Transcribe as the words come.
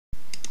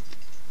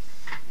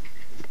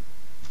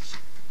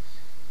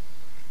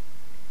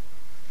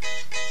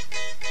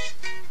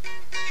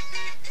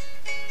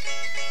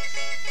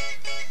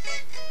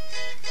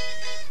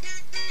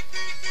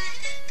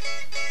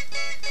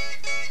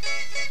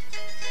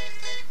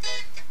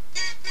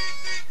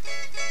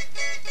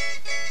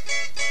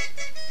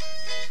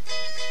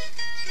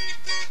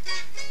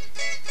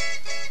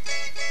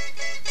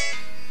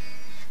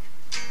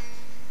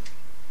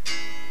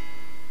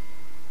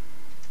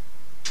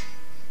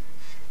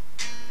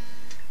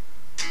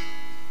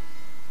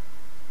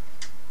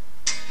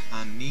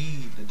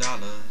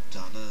dollar,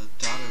 dollar,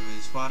 dollar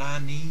is what I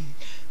need.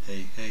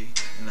 Hey, hey,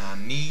 and I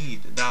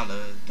need a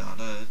dollar,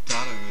 dollar,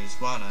 dollar is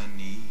what I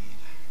need.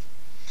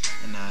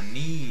 And I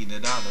need a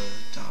dollar,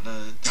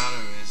 dollar,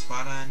 dollar is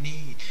what I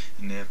need.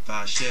 And if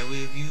I share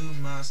with you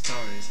my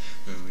stories,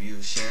 will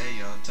you share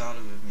your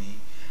dollar with me?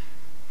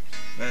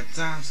 Bad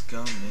times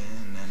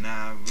coming and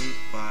I reap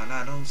what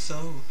I don't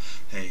sow.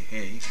 Hey,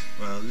 hey,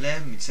 well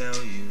let me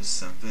tell you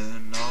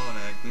something, all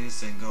that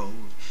glitters and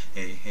gold.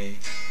 Hey, hey,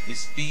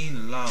 it's been a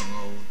long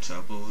old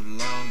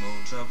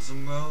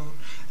troublesome road,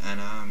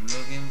 and I'm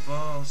looking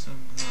for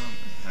some help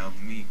to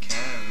help me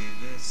carry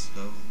this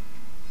load.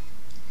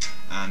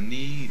 I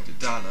need a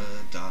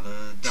dollar,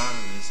 dollar,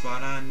 dollar is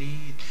what I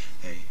need.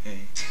 Hey,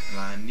 hey,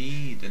 well I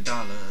need a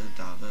dollar,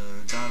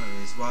 dollar, dollar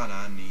is what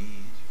I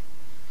need.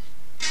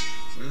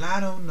 Well, I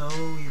don't know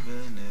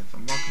even if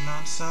I'm walking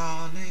on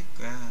solid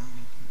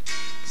ground,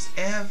 'cause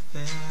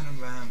everything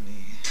around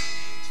me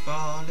is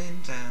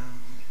falling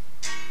down.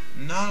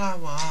 And all I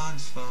want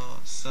is for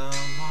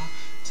someone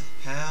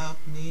to help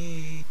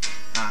me.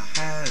 I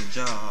had a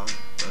job,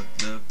 but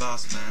the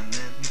boss man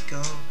let me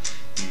go.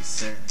 He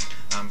said,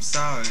 I'm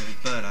sorry,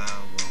 but I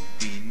won't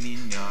be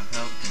needing your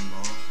help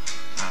anymore.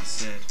 I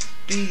said,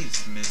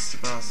 please,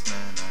 Mr. Boss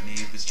Man, I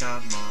need this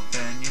job more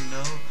than you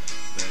know.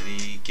 But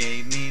he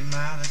gave me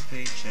my last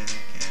paycheck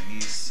and he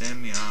sent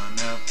me on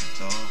out the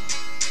door.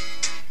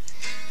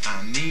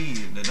 I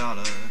need a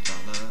dollar,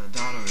 dollar,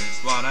 dollar is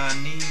what I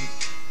need.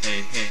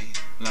 Hey, hey,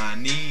 well I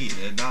need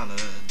a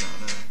dollar,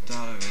 dollar,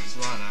 dollar is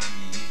what I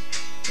need.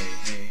 Hey,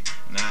 hey,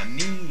 and I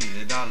need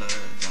a dollar,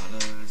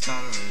 dollar,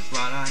 dollar is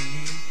what I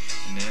need.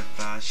 And if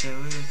I share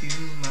with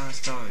you my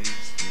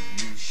stories,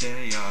 will you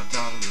share your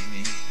dollar with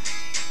me?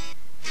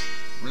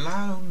 Well,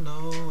 I don't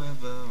know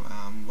whether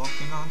I'm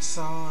walking on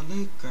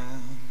solid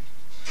ground,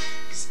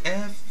 'cause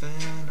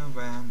everything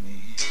around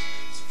me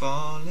is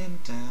falling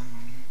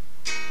down.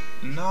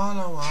 And all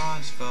I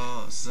want is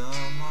for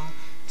someone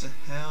to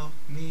help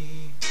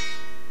me.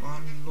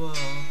 What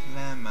world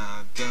am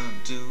I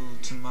gonna do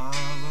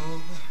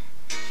tomorrow?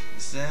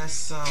 Is there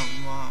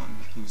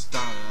someone whose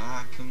dollar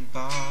I can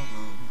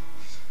borrow,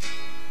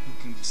 who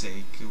can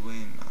take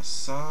away my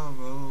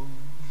sorrow?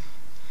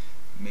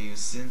 Maybe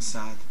it's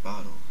inside the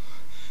bottle,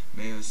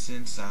 maybe it's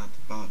inside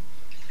the bottle.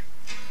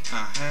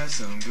 I had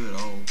some good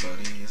old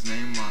buddy, his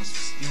name was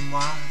whiskey and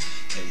wine.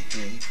 Hey,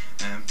 hey,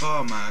 and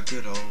for my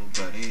good old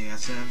buddy I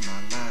spent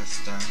my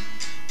last dime.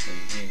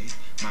 Hey, hey,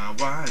 my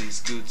wine is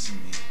good to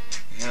me,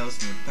 it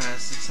helps me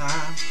pass the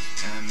time.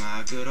 And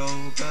my good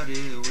old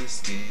buddy, the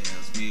whiskey,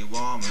 helps me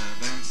warm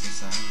advance in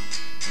time.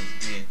 Hey,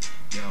 hey,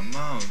 your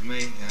mom's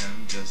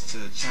mayhem, just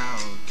a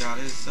child got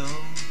his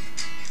own.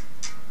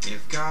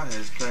 If God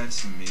has plans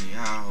for me,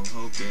 I'll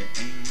hope it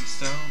ain't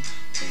stone.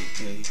 Hey,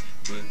 hey,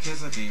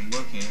 because I've been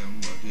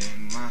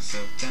working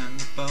myself down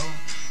the bone.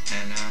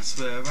 And I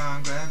swear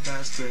on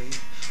grandpa's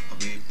grave, I'll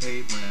be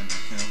paid when I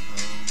come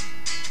home.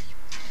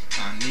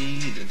 I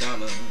need a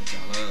dollar,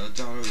 dollar,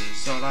 dollar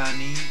is all I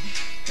need.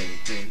 Hey,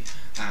 hey,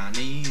 I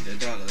need a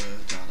dollar,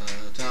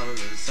 dollar, dollar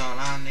is all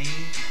I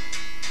need.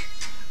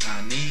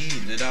 I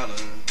need a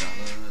dollar,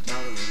 dollar,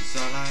 dollar is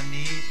all I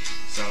need.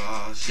 So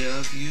I'll share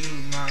with you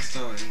my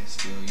stories,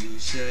 will you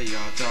share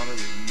your dollar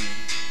with me?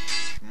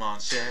 Come on,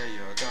 share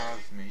your dollar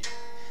with me.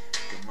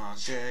 Come on,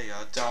 share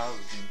your dollar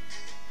with me.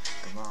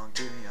 Come on,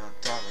 give me your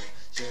dollar,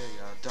 share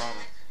your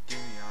dollar, give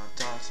me your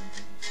dollar to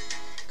me.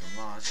 Come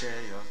on,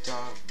 share your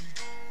dollar with me.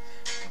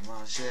 Come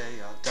on, share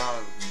your dollar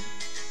with me.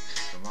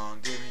 Come on,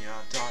 give me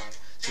your dollar,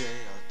 share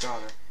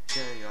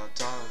your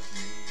dollar with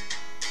me.